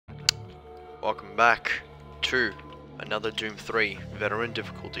welcome back to another Doom 3 Veteran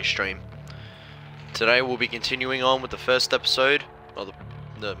Difficulty stream. Today we'll be continuing on with the first episode, or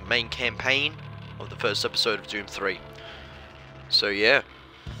the main campaign of the first episode of Doom 3. So yeah,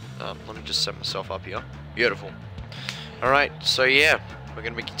 let me just set myself up here. Beautiful. Alright, so yeah, we're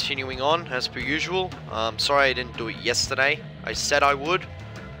going to be continuing on as per usual. Sorry I didn't do it yesterday. I said I would,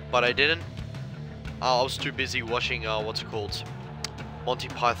 but I didn't. I was too busy watching, Monty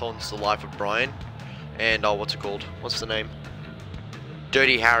Python's The Life of Brian, and what's the name?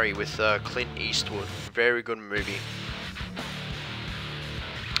 Dirty Harry with Clint Eastwood. Very good movie.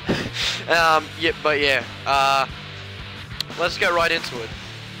 Let's get right into it.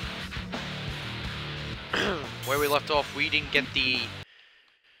 Where we left off, we didn't get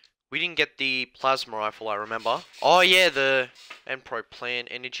the plasma rifle, I remember. Oh yeah, the Enpro plan,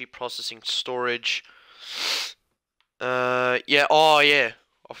 energy processing, storage. Yeah, oh yeah.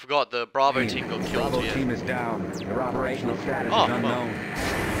 I forgot, the Bravo team got killed. Bravo team is down. Their operational status is unknown.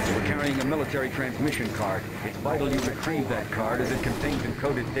 We're carrying a military transmission card. It's vital you retrieve that card as it contains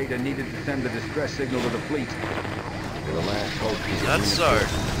encoded data needed to send the distress signal to the fleet. You're the last hope. That's so.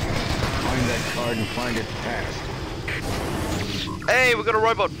 Find that card and find it fast. Hey, we got a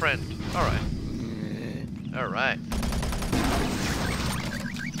robot friend. Alright. Alright.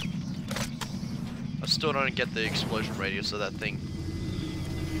 I still don't get the explosion radius of that thing.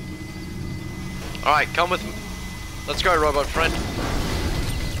 Alright, come with me. Let's go, robot friend.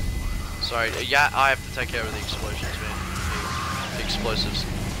 Sorry, yeah, I have to take care of the explosions, man. The explosives.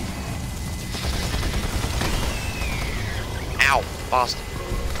 Ow, bastard.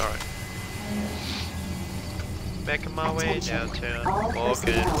 Alright. Making my way downtown,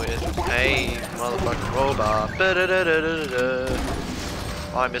 walking with a motherfucking robot.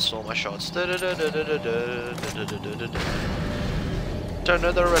 I missed all my shots. Don't know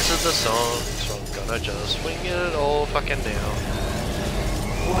the rest of the song, so I'm gonna just swing it all fucking down.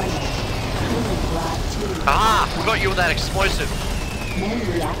 Ah! We got you with that explosive. Main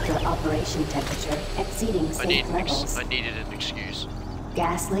reactor operation temperature exceeding safe levels. I needed an excuse.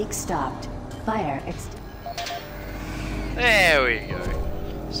 Gas leak stopped. Fire There we go.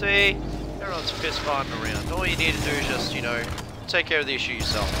 See? Everyone's fist fighting around. All you need to do is just, take care of the issue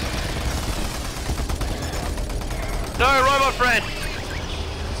yourself. No, robot friend!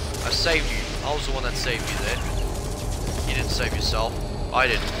 I saved you. I was the one that saved you there. You didn't save yourself. I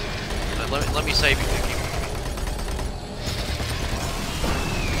did. Let me save you, Vicky.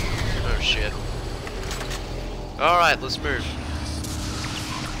 Oh shit. Alright, let's move.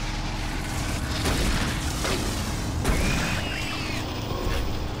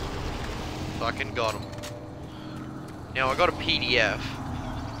 Fucking got him. Now I got a PDF.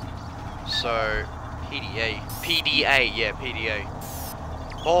 So PDA, yeah, PDA.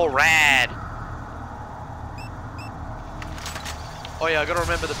 Oh, rad. Oh yeah, I gotta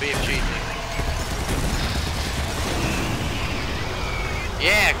remember the BFG thing.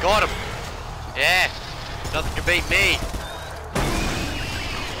 Yeah, got him. Yeah, nothing can beat me.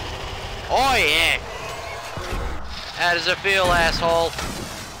 Oh yeah. How does it feel, asshole?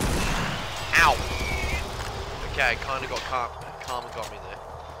 Ow. Okay, kinda got Karma got me there.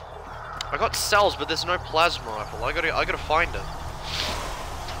 I got cells, but there's no plasma rifle. I gotta find it.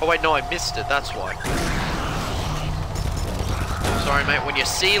 Oh wait, no, I missed it. That's why. Sorry, mate. When you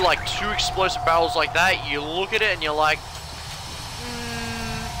see like two explosive barrels like that, you look at it and you're like,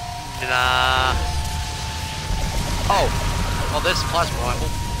 nah. Oh, there's a plasma rifle.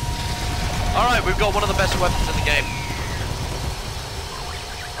 All right, we've got one of the best weapons in the game.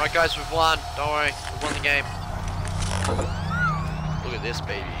 All right, guys, we've won. Don't worry, we've won the game. Look at this,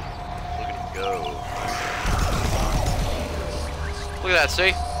 baby. Look at him go. Look at that,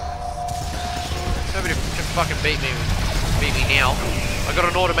 see? Nobody can fucking beat me now. I got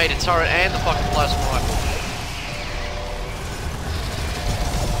an automated turret and the fucking plasma rifle.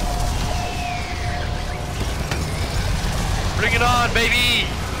 Bring it on, baby!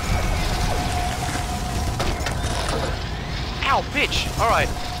 Ow, bitch! Alright.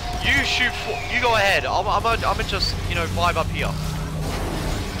 You shoot you go ahead. I'm just, vibe up here.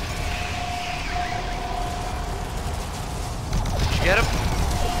 Did you get him?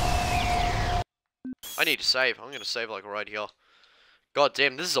 I need to save. I'm gonna save like right here. God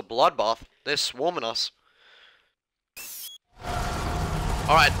damn, this is a bloodbath. They're swarming us.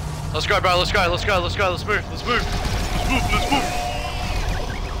 Alright, let's go, bro. Let's go. Let's move. Let's move.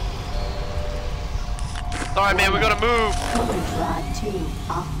 Alright, man, we gotta move. Coolant rod 2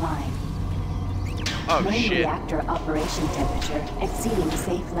 offline. Oh Main shit. reactor operation temperature exceeding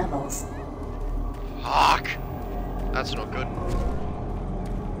safe levels. Fuck. That's not good.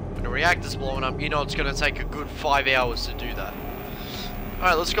 reactor's blowing up, you know it's gonna take a good 5 hours to do that.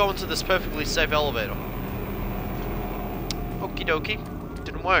 Alright, let's go into this perfectly safe elevator. Okie dokie.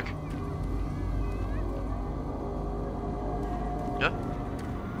 Didn't work. Yeah?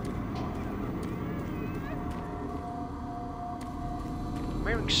 I'm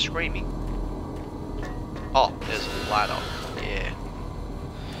hearing screaming. Oh, there's a ladder. Yeah.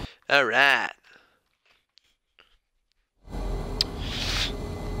 Alright.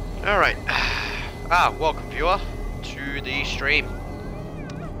 Alright. Welcome viewer to the stream.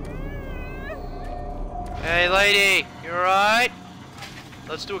 Hey lady, you alright?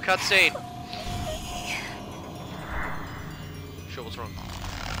 Let's do a cutscene. Sure, what's wrong?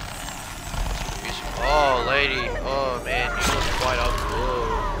 Oh lady, oh man, you look quite ugly.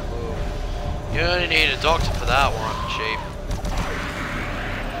 Whoa. You only need a doctor for that one, chief.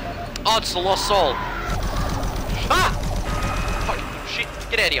 Oh, it's the lost soul. Ah! Fucking shit,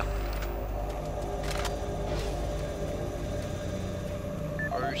 get out of here.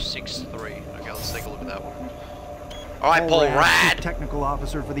 063. Okay, let's take a look at that one. Alright, Paul Rad! Technical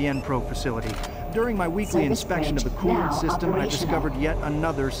officer for the Enpro facility. During my weekly inspection of the coolant system, I discovered yet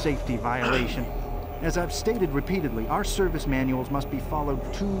another safety violation. As I've stated repeatedly, our service manuals must be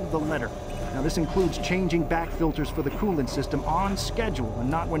followed to the letter. Now this includes changing back filters for the coolant system on schedule and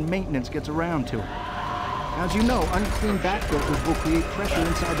not when maintenance gets around to it. As you know, unclean back filters will create pressure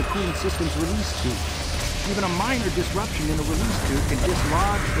inside the coolant system's release tube. Even a minor disruption in a release tube can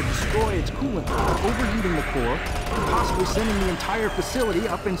dislodge or destroy its coolant, overheating the core, and possibly sending the entire facility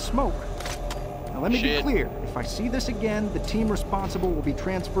up in smoke. Now let me be clear, if I see this again, the team responsible will be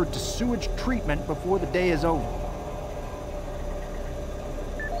transferred to sewage treatment before the day is over.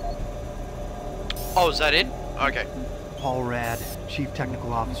 Oh, is that it? Okay. Paul Rad, Chief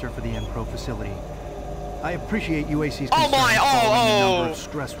Technical Officer for the Enpro facility. I appreciate UAC's concern following the number of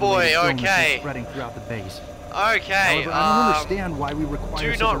stress-related illnesses spreading throughout the base. Okay, However, I don't understand why we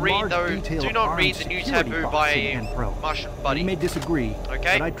require do not read the new taboo by Martian Buddy. You may disagree,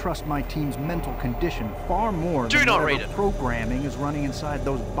 okay? but I trust my team's mental condition far more than whatever programming is running inside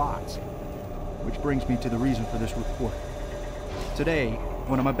those bots. Which brings me to the reason for this report. Today,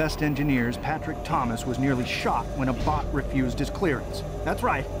 one of my best engineers, Patrick Thomas, was nearly shot when a bot refused his clearance. That's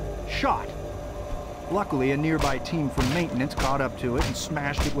right, shot. Luckily, a nearby team from maintenance caught up to it and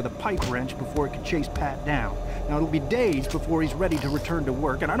smashed it with a pipe wrench before it could chase Pat down. Now, it'll be days before he's ready to return to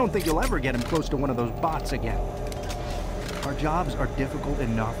work, and I don't think you'll ever get him close to one of those bots again. Our jobs are difficult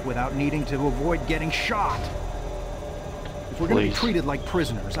enough without needing to avoid getting shot. If we're going to be treated like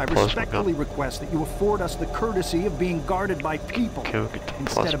prisoners, I respectfully request that you afford us the courtesy of being guarded by people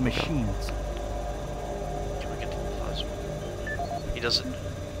instead of machines. Can we get the plasma? He doesn't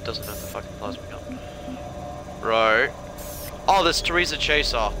have the fucking plasma gun. Right. Oh, there's Teresa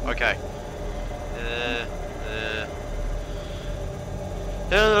Chaser. Okay.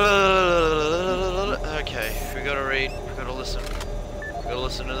 Okay, we gotta read, we gotta listen. We gotta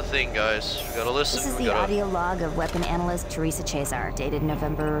listen to the thing, guys. We gotta listen. This is the audio log of weapon analyst Teresa Chaser, dated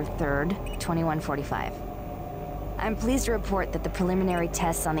November 3rd, 2145. I'm pleased to report that the preliminary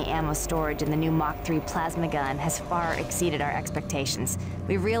tests on the ammo storage in the new Mach 3 plasma gun has far exceeded our expectations.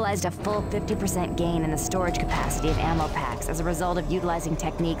 We've realized a full 50% gain in the storage capacity of ammo packs as a result of utilizing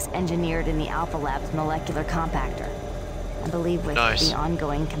techniques engineered in the Alpha Labs molecular compactor. I believe with the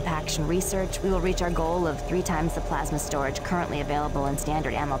ongoing compaction research, we will reach our goal of 3 times the plasma storage currently available in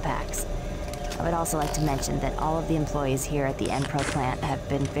standard ammo packs. I would also like to mention that all of the employees here at the Enpro plant have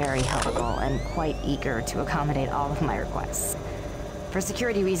been very helpful and quite eager to accommodate all of my requests. For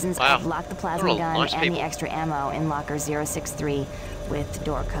security reasons, I've locked the plasma gun and the extra ammo in locker 063 with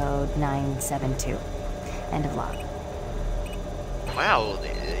door code 972. End of log. Wow,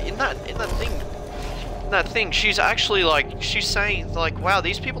 in that thing, she's actually like, she's saying like, wow,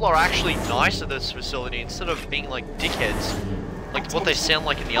 these people are actually nice at this facility instead of being like dickheads. Like what they sound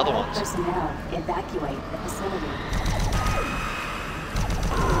like in the other ones. Personnel, evacuate the facility.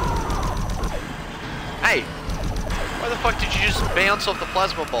 Hey! Why the fuck did you just bounce off the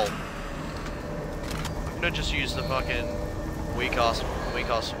plasma ball? I'm gonna just use the fucking weak-ass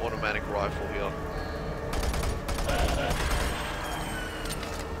automatic rifle here.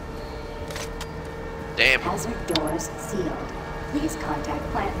 Damn. Hazard doors sealed. Please contact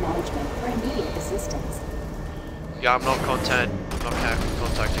plant management for immediate assistance. Yeah, I'm not contacting this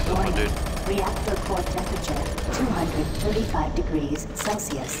one, dude. Reactor core temperature 235 degrees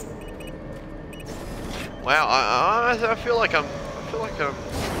Celsius. Wow, I feel like I'm.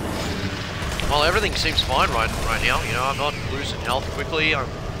 Well, everything seems fine right now. You know, I'm not losing health quickly. I'm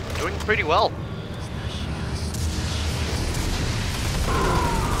doing pretty well.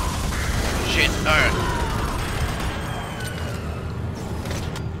 Alright.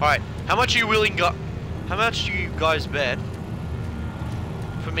 Alright, how much are you willing how much do you guys bet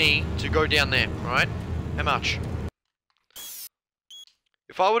for me to go down there, alright? How much?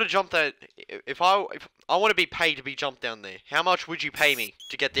 If I were to jump that, if I want to be paid to be jumped down there, how much would you pay me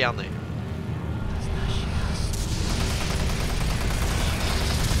to get down there?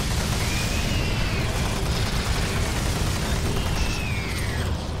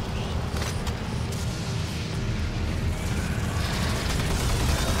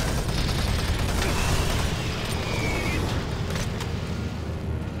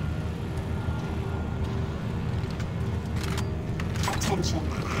 Attention.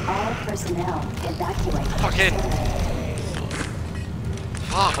 All personnel evacuate. Fucking.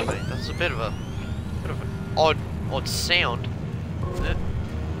 Fuck, mate. That's a bit of an odd sound, isn't it?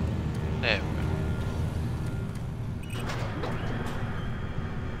 There we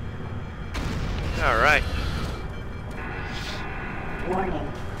go. Alright. Warning.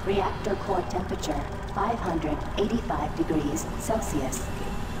 Reactor core temperature 585 degrees Celsius.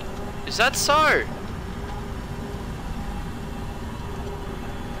 Is that so?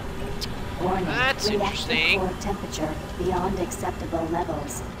 Warning. That's interesting. Reactor core temperature beyond acceptable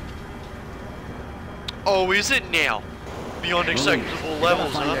levels. Oh, is it now? Beyond acceptable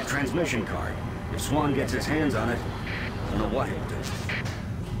levels, find huh? that transmission card. If Swan gets his hands on it, I don't know what he'll do.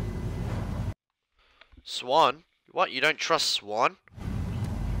 Swan? What? You don't trust Swan?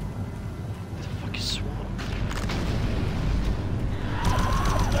 Who the fuck is Swan?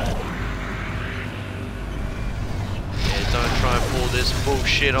 Yeah, don't try and pull this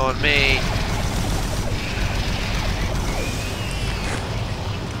bullshit on me.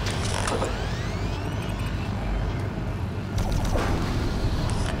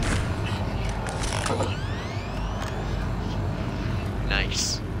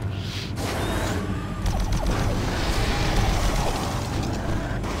 Nice.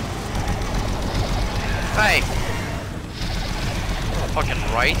 Hey! Fucking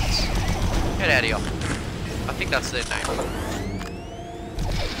rights. Get out of here. I think that's their name.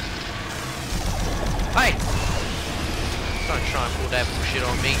 Hey! Don't try and pull that bullshit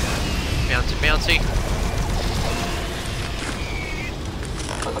on me. Bouncy, bouncy.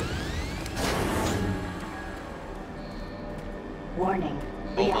 Warning.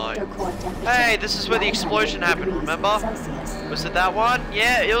 Oh Reactor my. core temperature. Hey, this is where the explosion happened, 900 remember? degrees Celsius. Was it that one?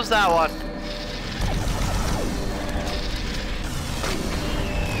 Yeah, it was that one.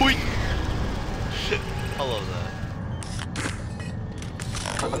 Hui. I love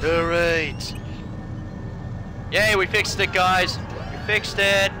that. Alright. Yay, we fixed it, guys. We fixed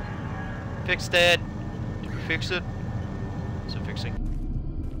it. Fixed it. Did we fix it? Is it fixing?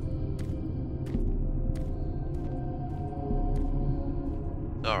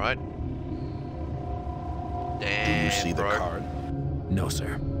 Alright. Damn, Do you see the bro. card? No,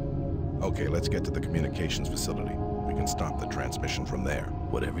 sir. Okay, let's get to the communications facility. We can stop the transmission from there.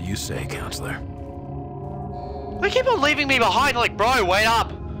 Whatever you say, Counselor. They keep on leaving me behind, like, bro, wait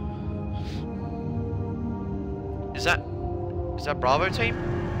up! Is that Bravo team?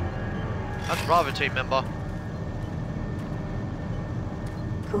 That's Bravo team member.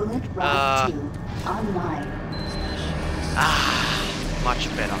 Coolant rod 2 online.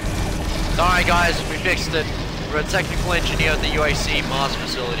 Much better. Sorry guys, we fixed it. We're a technical engineer at the UAC Mars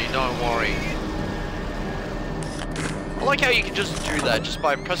facility, don't worry. I like how you can just do that, just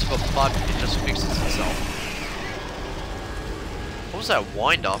by pressing a button, it just fixes itself. What was that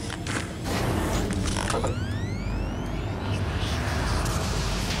wind up?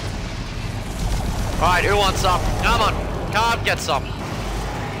 Alright, who wants some? Come on, come get some.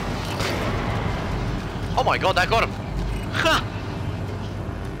 Oh my god, that got him. Ha!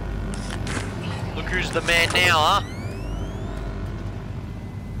 Look who's the man now, huh?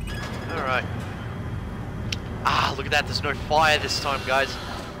 Alright. Ah, look at that, there's no fire this time, guys.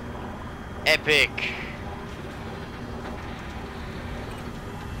 Epic.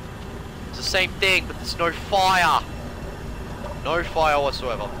 It's the same thing, but there's no fire. No fire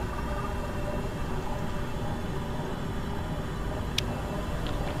whatsoever.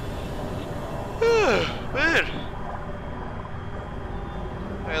 Man.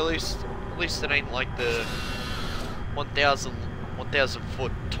 Hey, at least it ain't like the 1,000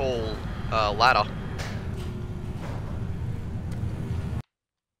 foot tall ladder.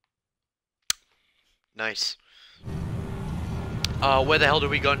 Nice. Where the hell do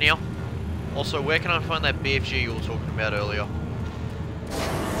we go now? Also, where can I find that BFG you were talking about earlier?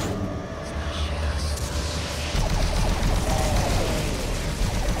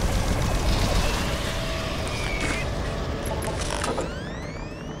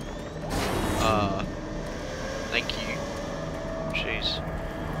 please.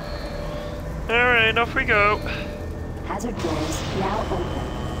 Alright, off we go. Hazard doors now open.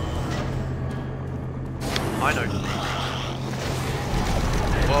 I know.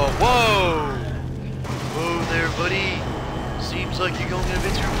 Whoa, whoa! Whoa there, buddy. Seems like you're going a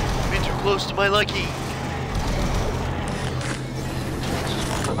bit too close to my lucky.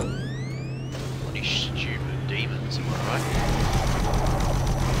 Bloody stupid demons, am I right?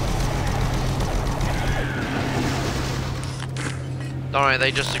 Don't worry,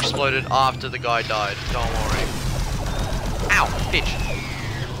 they just exploded after the guy died. Don't worry. Ow, bitch.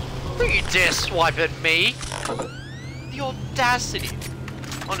 Don't you dare swipe at me! The audacity!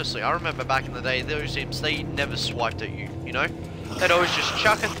 Honestly, I remember back in the day, those imps, they never swiped at you, you know? They'd always just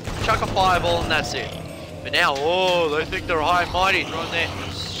chuck a fireball and that's it. But now, oh, they think they're high and mighty, throwing their,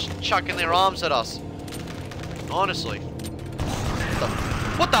 chucking their arms at us. Honestly.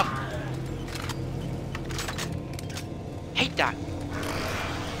 What the? Hate that.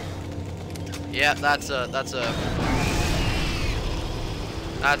 Yeah, that's a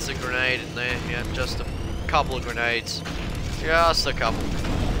grenade in there. Yeah, just a couple of grenades. Just a couple.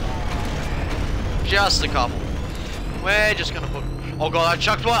 Just a couple. We're just gonna put. Oh god, I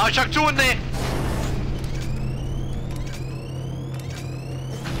chucked one. I chucked two in there.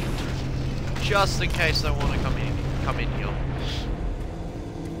 Just in case they want to come in here. All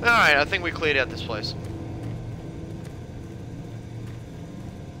right, I think we cleared out this place.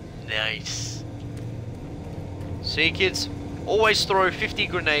 Nice. See, kids. Always throw 50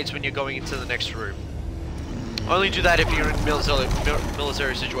 grenades when you're going into the next room. Only do that if you're in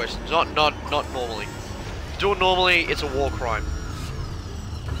military situations. Not normally. Do it normally, it's a war crime.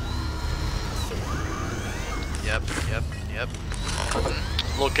 Yep.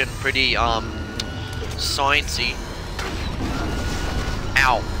 Looking pretty sciencey.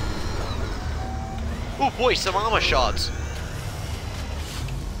 Ow. Oh boy, some armor shards.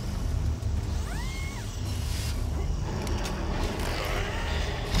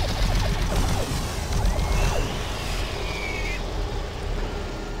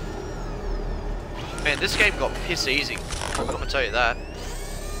 Man, this game got piss easy. I'm gonna tell you that.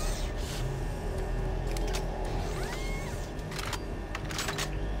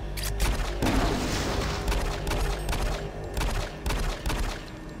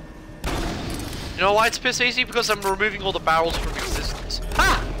 You know why it's piss easy? Because I'm removing all the barrels from existence.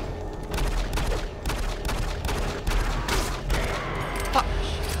 Ah! Fuck.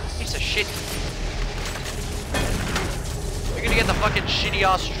 Piece of shit. You're gonna get the fucking shitty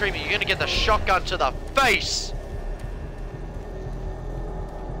ass treatment. You're gonna get the shotgun to the face.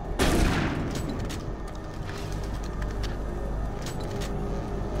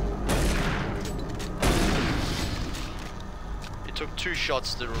 It took 2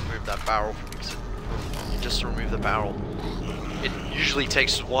 shots to remove that barrel from existence. Just to remove the barrel. It usually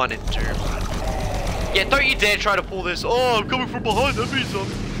takes 1 in Doom. Yeah, don't you dare try to pull this. Oh, I'm coming from behind. That means I'm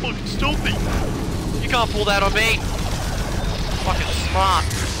fucking stealthy. You can't pull that on me. Fucking smart.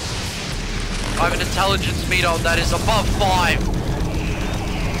 I have an intelligence meter that is above 5.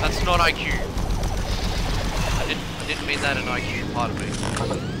 That's not IQ. I didn't mean that in IQ, pardon me.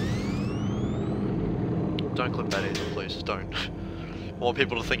 Don't clip that either, please. Don't. I want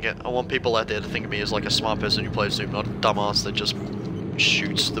people to think it. I want people out there to think of me as like a smart person who plays Doom, not a dumbass that just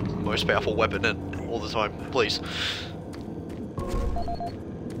shoots the most powerful weapon all the time. Please.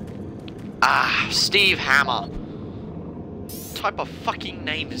 Ah, Steve Hammer. What type of fucking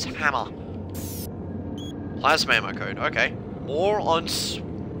name is Hammer? Plasma ammo code. Okay. More on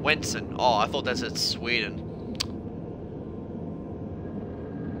Swenson. Oh, I thought that said Sweden.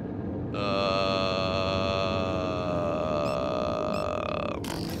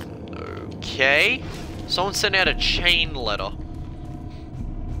 Okay. Someone sent out a chain letter.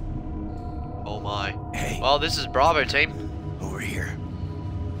 Oh my. Hey. Well, this is Bravo team. Over here.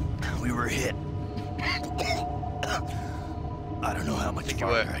 We were hit. I don't know how much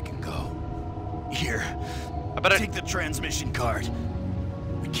farther I can go. Here. I better take the transmission card.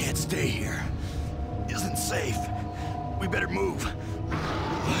 We can't stay here. Isn't safe. We better move. Is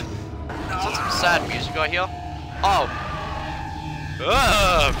that some sad music I hear? Oh.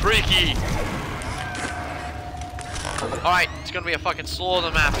 Freaky. Alright, it's gonna be a fucking slaughter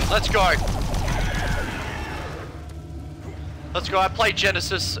map. Let's go. Let's go. I played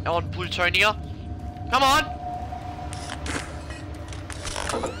Genesis on Plutonia. Come on.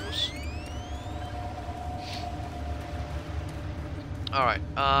 Alright,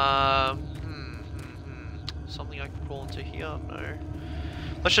 something I can crawl into here? No.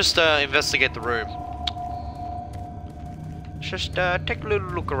 Let's just investigate the room. Let's just take a little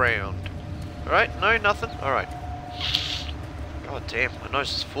look around. Alright, no, nothing? Alright. God damn, my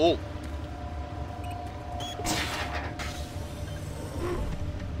nose is full.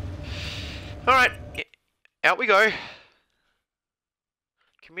 Alright, out we go.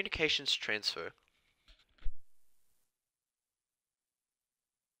 Communications transfer.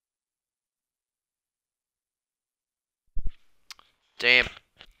 Damn.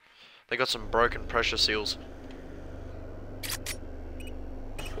 They got some broken pressure seals.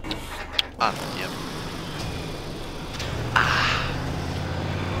 Ah, yep. Ah.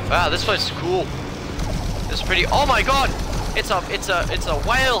 Wow, this place is cool. It's pretty. Oh my god! It's a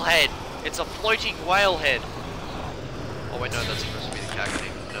whale head. It's a floating whale head. Oh wait, no, that's supposed to be the cacti.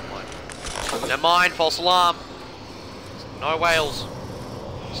 Never mind. Never mind. False alarm. No whales.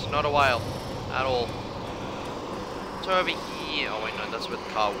 It's not a whale at all. It's over here. Oh wait, no, that's where the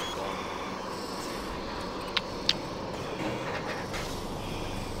car would have gone.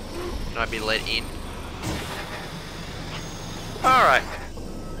 Can I be let in? Alright.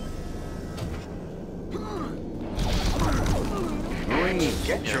 Marine,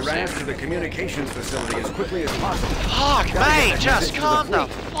 get your ass to the communications facility as quickly as possible. Fuck, mate, just calm the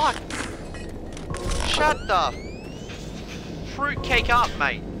fuck. Shut the fruitcake up,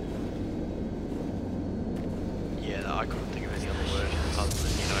 mate. Yeah, I couldn't think of any other word other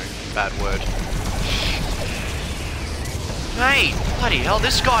than, you know, bad word. Mate, bloody hell,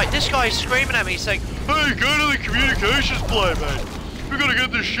 this guy is screaming at me saying, hey, go to the communications plane, mate. We gotta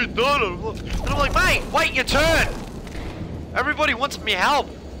get this shit done. And I'm like, mate, wait your turn. Everybody wants me help.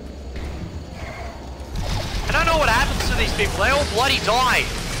 And I know what happens to these people. They all bloody die.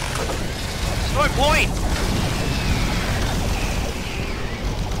 There's no point.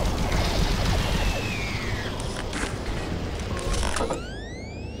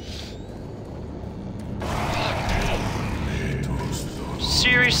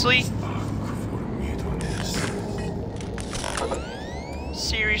 Seriously?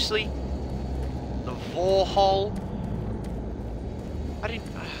 Seriously? The Vorhole? I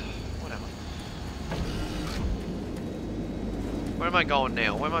didn't... whatever. Where am I going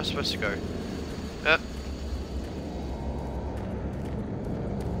now? Where am I supposed to go?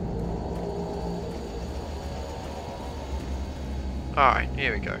 Alright,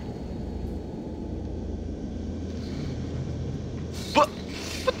 here we go. What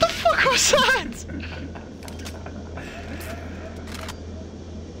the fuck was that?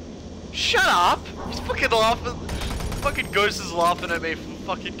 Shut up! He's fucking laughing. Fucking Ghost is laughing at me for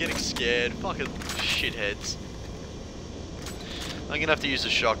fucking getting scared. Fucking shitheads. I'm gonna have to use a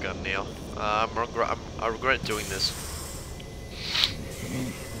shotgun now. I regret doing this.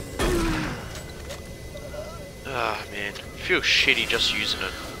 Ah, man. I feel shitty just using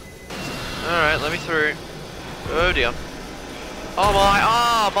it. Alright, let me through. Oh dear. Oh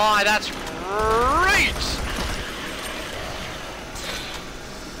my, that's great!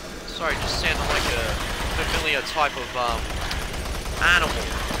 Sorry, just sounded like a familiar type of, animal.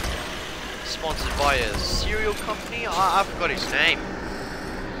 Sponsored by a cereal company? I forgot his name.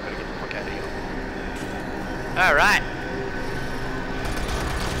 Gotta get the fuck out of here. Alright.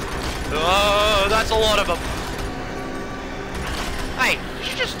 Oh, that's a lot of them. Hey, did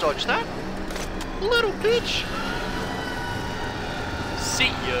you just dodge that? Little bitch. See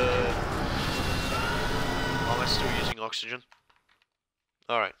ya. Oh, am I still using oxygen?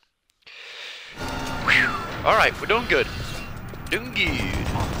 Alright. Alright, we're doing good. Doing good.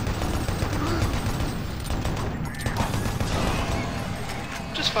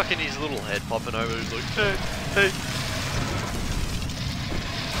 Just fucking his little head popping over. He's like, hey, hey.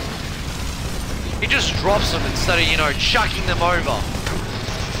 He just drops them instead of, you know, chucking them over.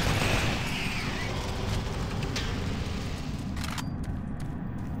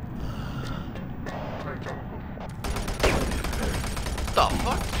 What the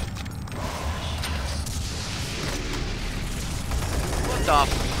fuck? What the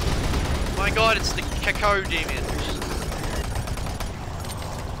f... My god, it's the Cacao Demon.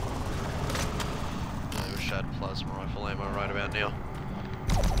 I wish I had plasma rifle ammo right about now.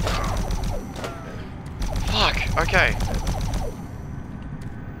 Fuck, okay.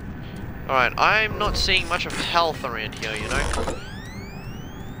 Alright, I'm not seeing much of health around here, you know?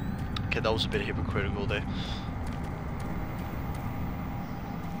 Okay, that was a bit hypocritical there.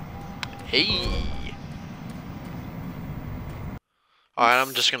 Hey! Alright,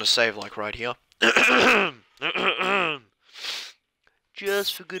 I'm just gonna save like right here.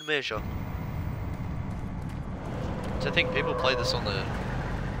 Just for good measure. So I think people play this on the...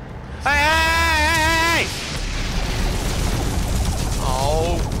 Hey, hey, hey, hey, hey!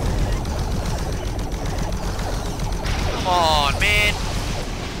 Oh. Come on, man.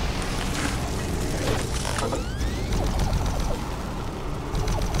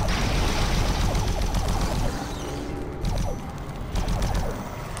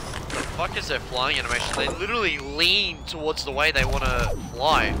 their flying animation. They literally lean towards the way they want to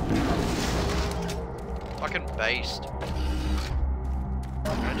fly. Fucking based.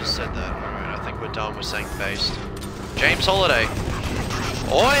 I just said that. Alright, I think we're done with saying based. James Holiday.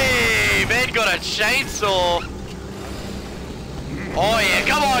 Oi! Man got a chainsaw! Oh yeah,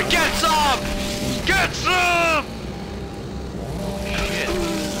 come on, get some! Get some! Shit.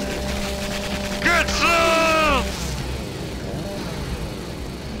 Get some!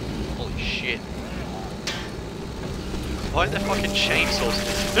 Holy shit. Why are there fucking chainsaws?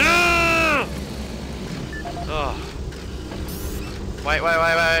 Oh. Wait.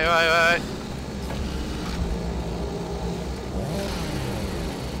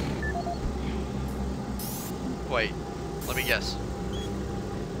 Wait, let me guess.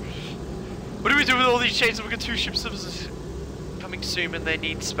 What do we do with all these chains? We've got 2 ships coming soon and they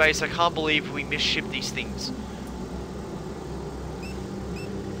need space. I can't believe we misshipped these things.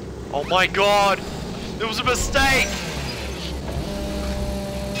 Oh my god! It was a mistake!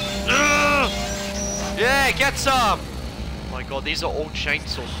 Ugh! Yeah, get some! Oh my god, these are all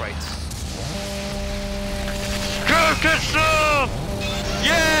chainsaw crates. Go get some!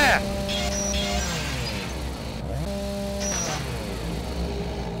 Yeah!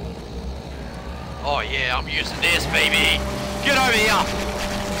 Oh yeah, I'm using this, baby! Get over here!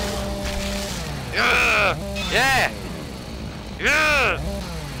 Yeah! Yeah! Yeah!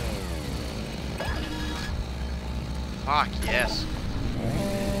 Fuck yes.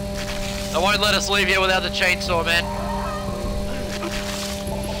 They won't let us leave here without the chainsaw, man.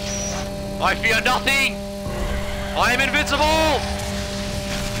 I fear nothing! I am invincible!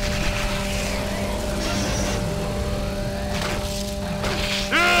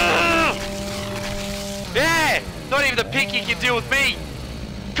 Yeah! Not even the pinky can deal with me!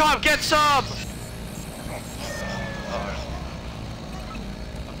 Come, get some! Oh.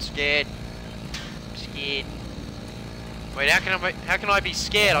 I'm scared. I'm scared. Wait, how can I be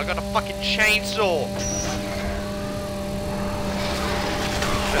scared? I got a fucking chainsaw!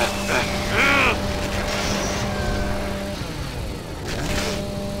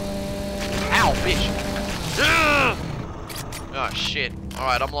 Ow, bitch! Oh shit.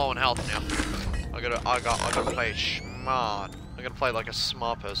 Alright, I'm low on health now. I gotta play smart. I gotta play like a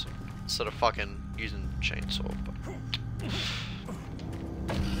smart person instead of fucking using chainsaw. But...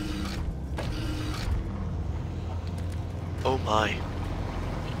 oh my!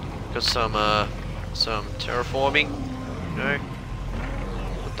 Got some terraforming. You know?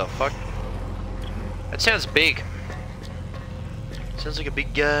 What the fuck? That sounds big. Sounds like a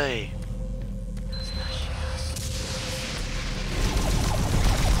big guy.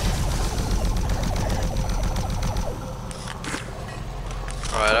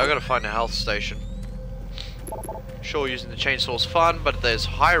 Alright, I gotta find a health station. Sure, using the chainsaw is fun, but there's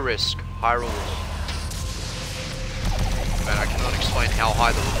high risk, high reward. Man, I cannot explain how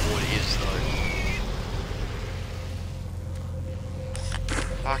high the reward is, though.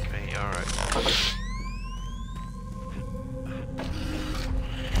 Fuck me, alright.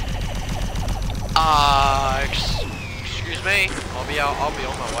 Excuse me. I'll be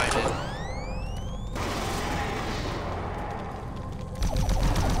on my way, man.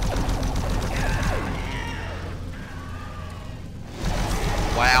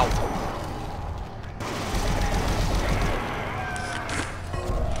 Wow.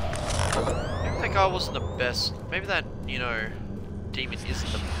 Maybe that guy wasn't the best. Maybe that, you know, demon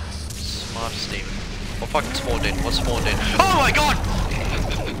isn't the smartest demon. What fucking spawned in? What spawned in? Oh my god!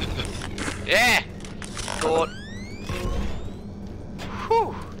 Yeah! Thought.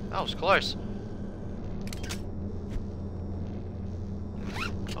 Whew! That was close.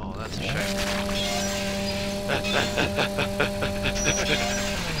 Oh, that's a shame.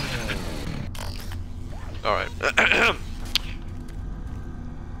 Alright.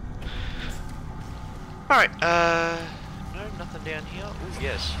 Alright, no, nothing down here. Ooh,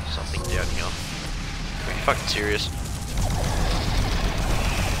 yes, something down here. Are you fucking serious?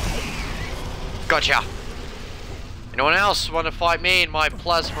 Gotcha! Anyone else want to fight me in my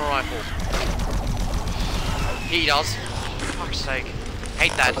plasma rifle? He does. For fuck's sake.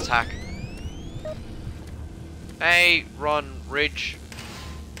 Hate that attack. Hey, Ron Ridge.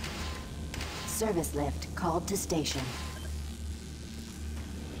 Service lift called to station.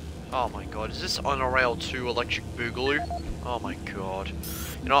 Oh my god, is this on a rail 2 electric boogaloo? Oh my god.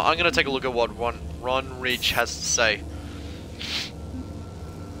 You know, I'm gonna take a look at what Ron Ridge has to say.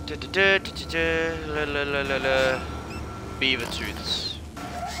 Beaver tooths.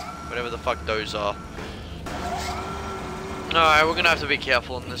 Whatever the fuck those are. Alright, we're gonna have to be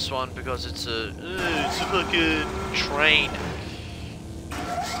careful on this one because it's a fucking train.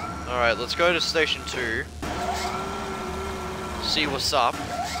 Alright, let's go to Station 2. See what's up.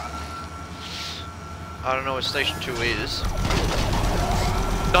 I don't know what Station 2 is.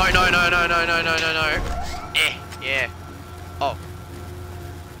 No. Yeah. Oh.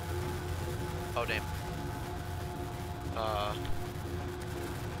 Oh, damn.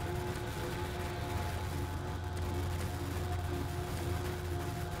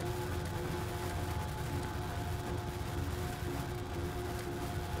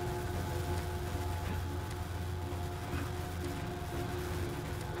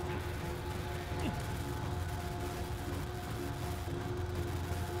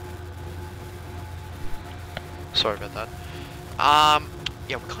 Sorry about that.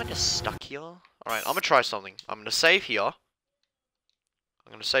 Yeah, we're kind of stuck here. Alright, I'm gonna try something. I'm gonna save here.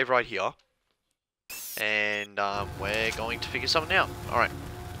 I'm gonna save right here. And, we're going to figure something out. Alright.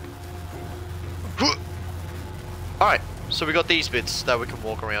 Alright, so we got these bits that we can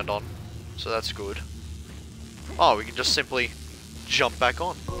walk around on. So that's good. Oh, we can just simply jump back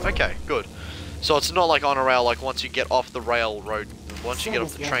on. Okay, good. So it's not like on a rail, like once you get off the railroad, once you get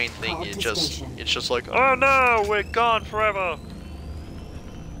off the train thing, it's just like, oh no, we're gone forever.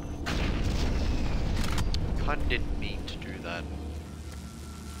 Kinda didn't mean to do that.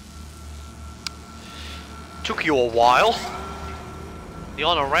 Took you a while. The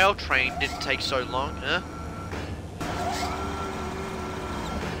on a rail train didn't take so long, huh?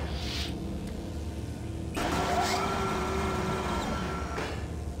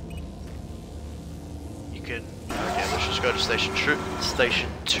 Okay, let's just go to Station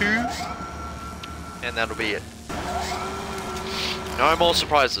 2, and that'll be it. No more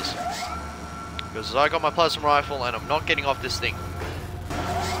surprises. Because I got my plasma rifle, and I'm not getting off this thing.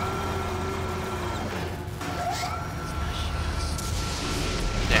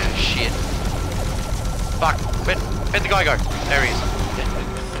 Yeah, shit. Fuck, where'd the guy go? There he is.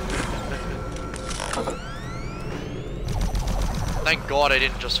 Thank God I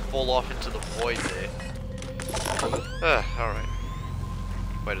didn't just fall off into the void there. Alright.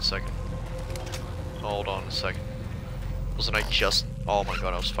 Wait a second. Hold on a second. Wasn't I just... Oh my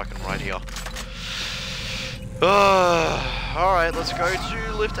god, I was fucking right here. Alright, let's go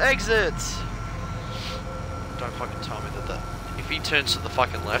to lift exit! Don't fucking tell me that if he turns to the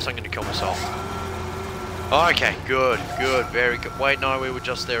fucking left, I'm gonna kill myself. Okay, good, very good. Wait, no, we were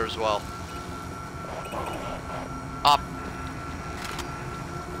just there as well. Up.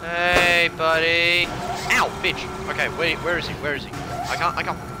 Hey, buddy. Ow, bitch. Okay, wait, where is he? I can't.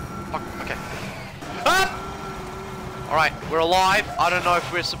 Fuck, okay. Ah! Alright, we're alive. I don't know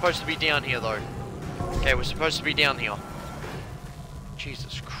if we're supposed to be down here, though. Okay, we're supposed to be down here.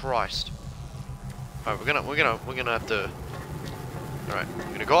 Jesus Christ. Alright, we're gonna have to... Alright,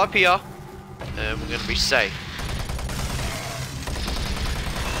 we're gonna go up here, and we're gonna be safe.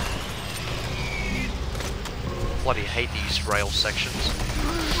 Bloody hate these rail sections.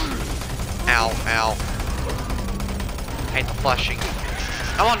 Ow, ow. Hate the flashing.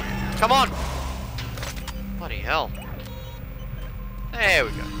 Come on! Bloody hell. There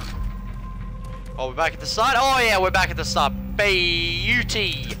we go. Oh, we're back at the start? Oh yeah, we're back at the start.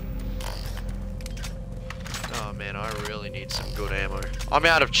 Beauty! Oh man, I really need some good ammo. I'm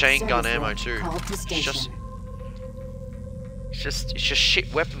out of chain gun ammo too. It's just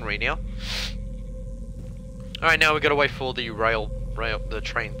shit weaponry now. Alright, now we gotta wait for the the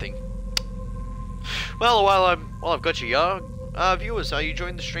train thing. Well, while I've got you here, viewers, are you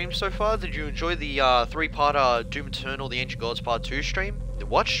enjoying the stream so far? Did you enjoy the 3-part Doom Eternal: The Ancient Gods Part 2 stream?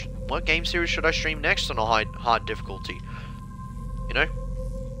 What game series should I stream next on a hard difficulty? You know?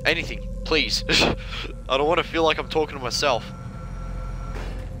 Anything, please. I don't want to feel like I'm talking to myself.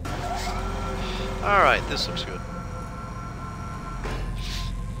 Alright, this looks good.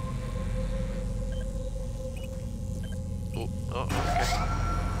 Oh, okay.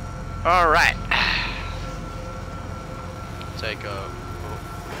 Alright. Take a...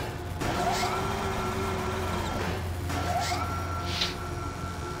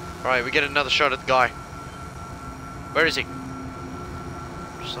 Alright, we get another shot at the guy. Where is he?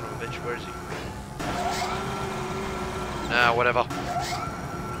 Son of a bitch, where is he? Ah, whatever.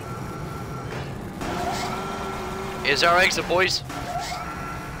 Here's our exit, boys.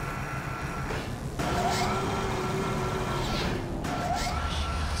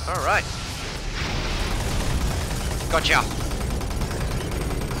 Alright. Gotcha.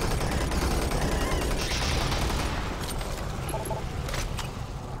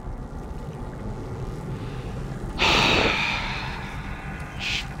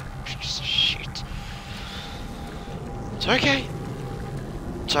 Shit. It's okay.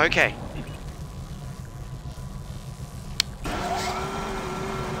 It's okay.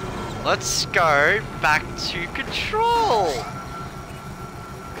 Let's go back to control.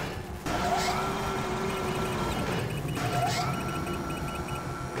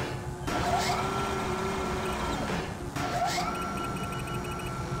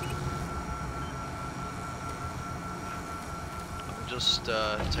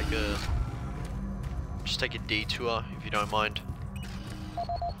 Just take a detour if you don't mind.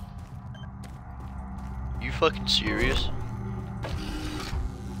 You fucking serious?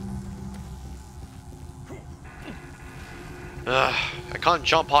 I can't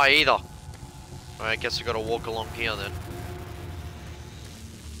jump high either. Alright, I guess I gotta walk along here then.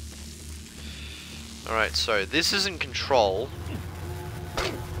 Alright, so this is in control.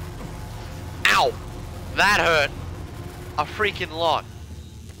 Ow! That hurt a freaking lot.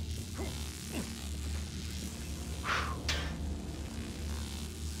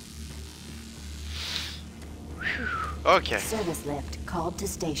 Okay. Service lift called to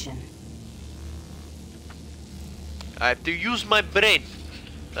station. I have to use my brain.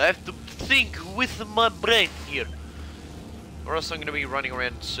 I have to think with my brain here. Or else I'm going to be running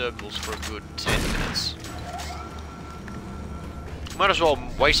around in circles for a good 10 minutes. Might as well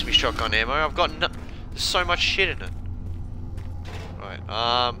waste me shotgun ammo. I've got there's so much shit in it. Right,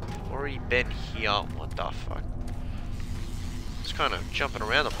 already been here. What the fuck? Just kind of jumping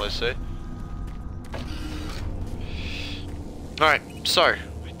around the place there. Alright, so, I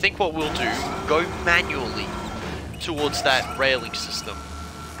think what we'll do, go manually towards that railing system.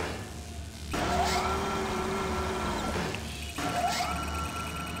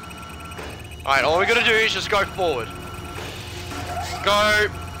 Alright, all we gotta do is just go forward. Go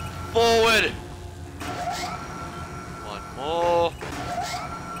forward! One more.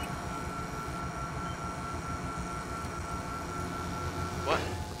 What?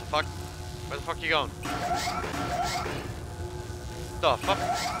 What the fuck? Where the fuck are you going? The fuck?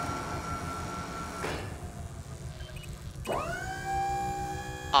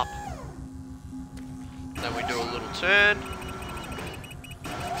 Up. Then we do a little turn.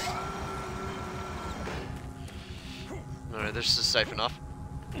 Alright, this is safe enough.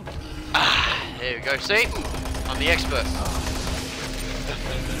 Ah, there we go, see? I'm the expert.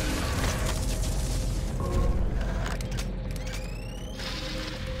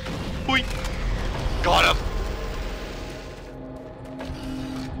 Boing. Got him!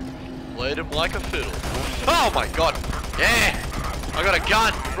 Played him like a fiddle. Oh my god! Yeah! I got a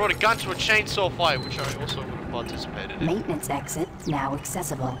gun! Brought a gun to a chainsaw fight, which I also would have participated in. Maintenance exit now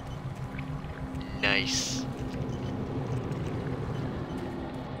accessible. Nice.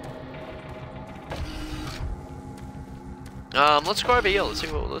 Let's go over here. Let's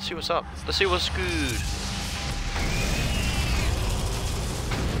see what's up. Let's see what's good.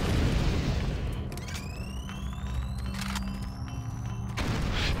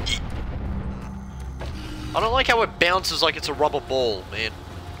 I don't like how it bounces like it's a rubber ball, man.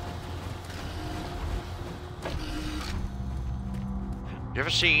 You ever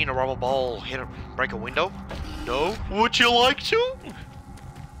seen a rubber ball break a window? No? Would you like to?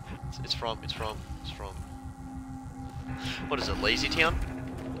 It's from. What is it, Lazy Town?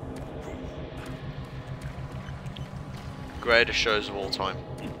 Greatest shows of all time.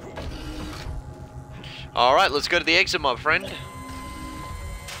 Alright, let's go to the exit, my friend.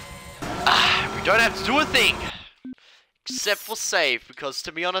 We don't have to do a thing! Except for save, because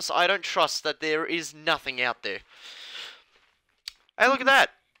to be honest, I don't trust that there is nothing out there. Hey, look at that!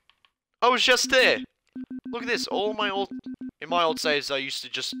 I was just there! Look at this, in my old saves, I used to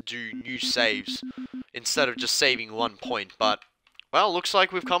just do new saves instead of just saving 1 point, but, well, looks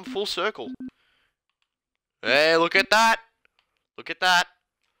like we've come full circle. Hey, look at that! Look at that!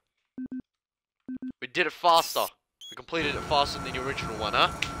 We did it faster. We completed it faster than the original one, huh?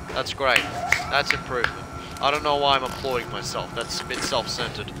 That's great. That's improvement. I don't know why I'm applauding myself. That's a bit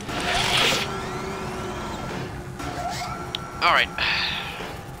self-centered. Alright.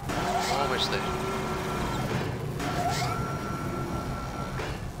 Almost there.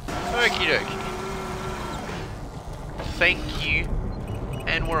 Okie dokie. Thank you.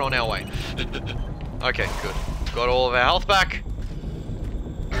 And we're on our way. Okay, good. Got all of our health back.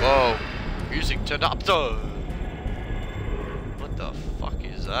 Whoa. Music turned up though. What the fuck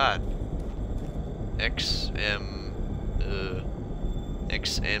is that?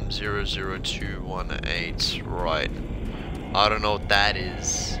 XM00218. Right. I don't know what that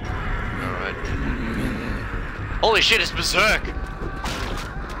is. Alright. Holy shit, it's Berserk!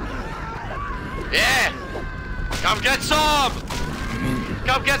 Yeah! Come get some!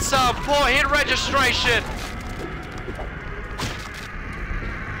 Come get some! 4-hit registration!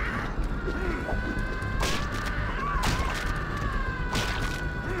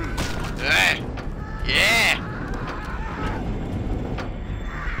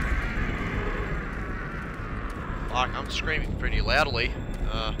 fuck, I'm screaming pretty loudly.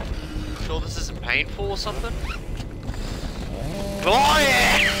 Sure this isn't painful or something? Oh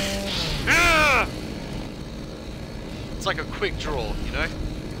yeah! It's like a quick draw, you know?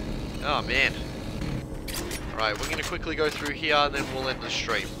 Oh man. Alright, we're gonna quickly go through here and then we'll end the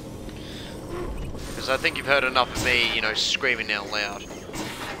stream. Because I think you've heard enough of me, you know, screaming out loud.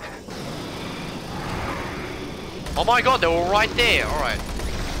 Oh my god, they were right there. Alright.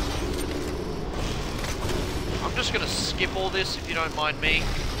 I'm just gonna skip all this if you don't mind me.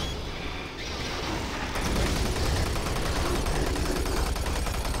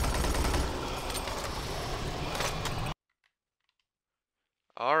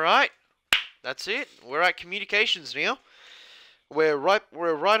 Alright. That's it. We're at communications now. We're right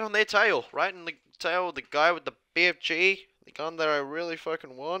on their tail. Right in the tail of the guy with the BFG. The gun that I really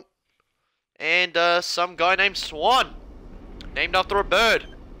fucking want. And some guy named Swan. Named after a bird.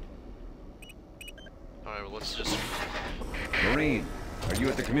 Alright, well let's just... Marine, are you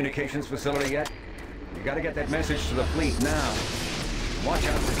at the communications facility yet? You gotta get that message to the fleet now. Watch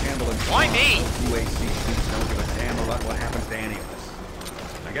out for Campbell and Swan. Why me? UAC suits don't give a damn about what happens to any of us.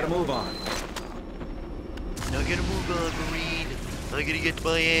 I gotta move on. Now gotta move on, Marine. I gotta get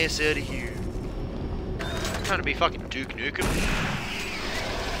my ass out of here. I'm trying to be fucking Duke Nukem.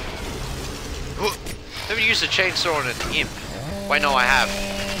 Oh, haven't used a chainsaw on an imp. Wait, no, I have.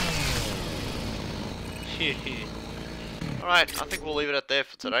 Alright, I think we'll leave it at there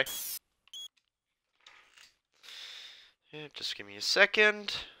for today. Yeah, just give me a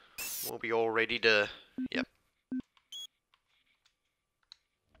second. We'll be all ready to... Yep.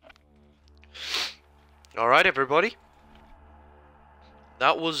 Alright, everybody.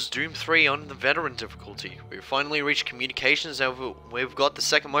 That was Doom 3 on the veteran difficulty. We've finally reached communications and we've got the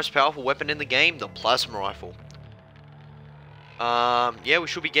second most powerful weapon in the game, the plasma rifle. Yeah, we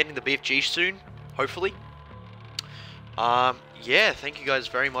should be getting the BFG soon, hopefully. Yeah, thank you guys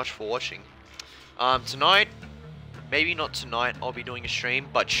very much for watching. Tonight, maybe not tonight, I'll be doing a stream,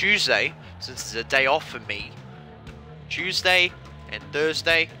 but Tuesday, since it's a day off for me, Tuesday and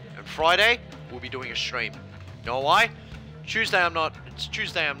Thursday and Friday, we'll be doing a stream. You know why? Tuesday I'm not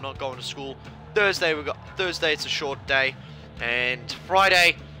going to school. Thursday it's a short day, and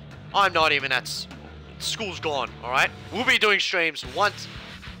Friday I'm not even at school's gone. All right, we'll be doing streams once.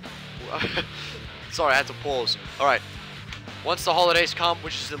 Sorry, I had to pause. All right, once the holidays come,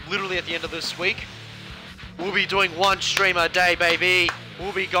 which is literally at the end of this week, we'll be doing one stream a day, baby.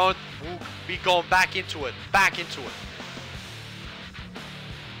 We'll be going back into it,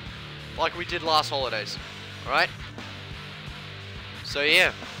 like we did last holidays. All right. So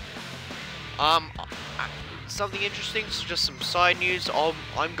yeah, something interesting, so just some side news.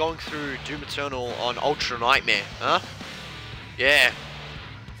 I'm going through Doom Eternal on Ultra Nightmare, huh? Yeah,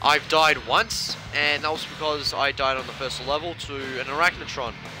 I've died once, and that was because I died on the first level to an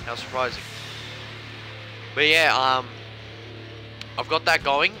Arachnotron. How surprising. But yeah, I've got that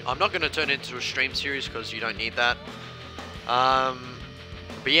going. I'm not going to turn it into a stream series because you don't need that.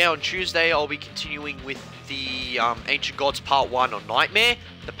 But yeah, on Tuesday I'll be continuing with the Ancient Gods Part 1 on Nightmare,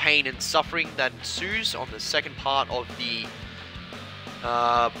 the pain and suffering that ensues on the second part of the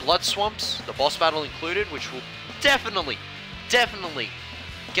Blood Swamps, the boss battle included, which will definitely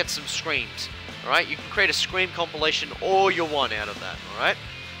get some screams. Alright, you can create a scream compilation all you want out of that, alright?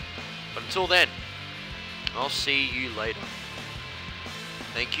 But until then, I'll see you later.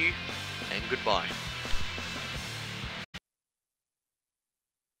 Thank you, and goodbye.